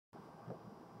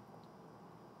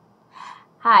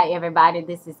Hi, everybody.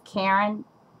 This is Karen.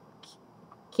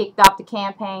 Kicked off the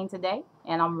campaign today,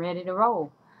 and I'm ready to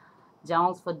roll.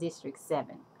 Jones for District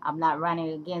 7. I'm not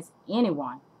running against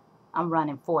anyone. I'm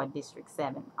running for District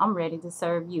 7. I'm ready to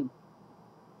serve you.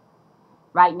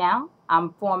 Right now,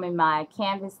 I'm forming my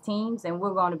canvas teams, and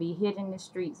we're going to be hitting the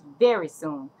streets very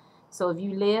soon. So if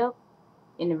you live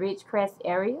in the Ridgecrest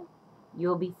area,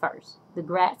 you'll be first. The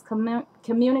Gratz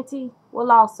community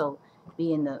will also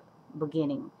be in the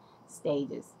beginning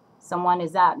stages. Someone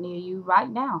is out near you right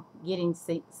now getting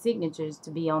signatures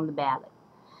to be on the ballot.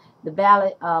 The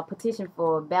ballot petition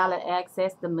for ballot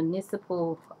access, the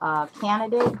municipal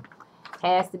candidate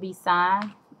has to be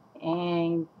signed,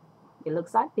 and it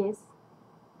looks like this.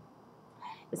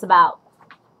 It's about,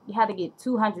 you have to get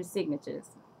 200 signatures.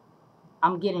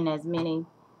 I'm getting as many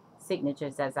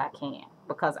signatures as I can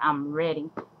because I'm ready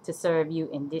to serve you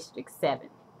in District 7.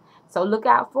 So look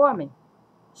out for me.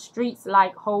 Streets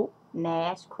like Hope,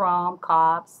 Nash, Crum,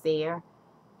 Cobb, Sayre,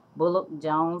 Bullock,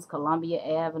 Jones, Columbia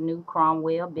Avenue,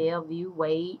 Cromwell, Bellevue,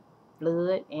 Wade,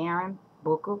 Flood, Aaron,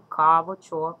 Booker, Carver,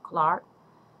 Troy, Clark,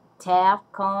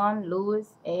 Taft, Conn,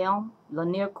 Lewis, Elm,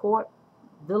 Lanier Court,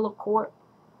 Villa Court,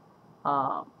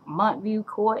 Montview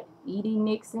Court, E.D.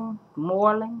 Nixon,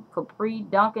 Moreland, Capri,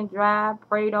 Duncan Drive,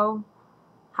 Prado,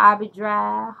 Hobby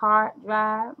Drive, Hart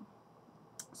Drive,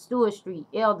 Stewart Street,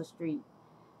 Elder Street,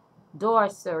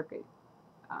 Doris Circuit,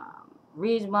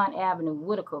 Ridgemont Avenue,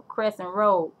 Whitaker, Crescent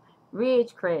Road,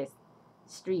 Ridgecrest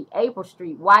Street, April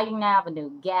Street, Whiting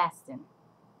Avenue, Gaston,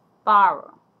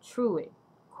 Farrer, Truett,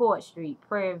 Court Street,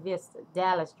 Prairie Vista,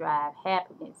 Dallas Drive,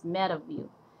 Happiness, Meadowview,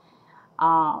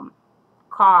 um,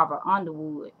 Carver,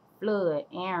 Underwood, Flood,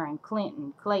 Aaron,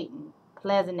 Clinton, Clayton,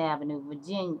 Pleasant Avenue,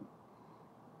 Virginia,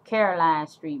 Caroline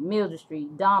Street, Mildred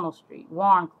Street, Donald Street,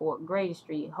 Warren Court, Grady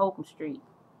Street, Holcomb Street.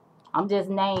 I'm just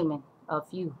naming a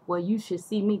few where you should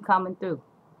see me coming through.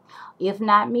 If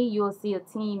not me, you'll see a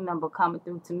team member coming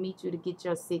through to meet you to get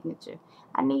your signature.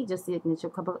 I need your signature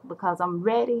because I'm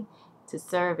ready to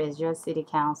serve as your city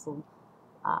council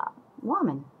uh,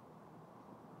 woman.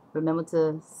 Remember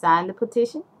to sign the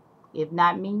petition. If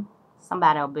not me,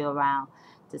 somebody will be around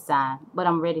to sign. But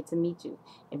I'm ready to meet you.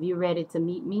 If you're ready to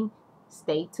meet me,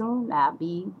 stay tuned. I'll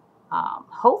be,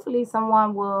 hopefully,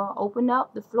 someone will open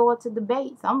up the floor to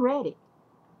debates. I'm ready.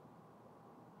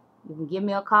 You can give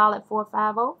me a call at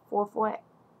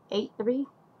 450-4483.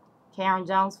 Karen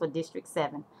Jones for District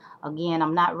 7. Again,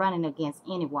 I'm not running against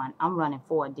anyone. I'm running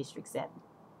for District 7.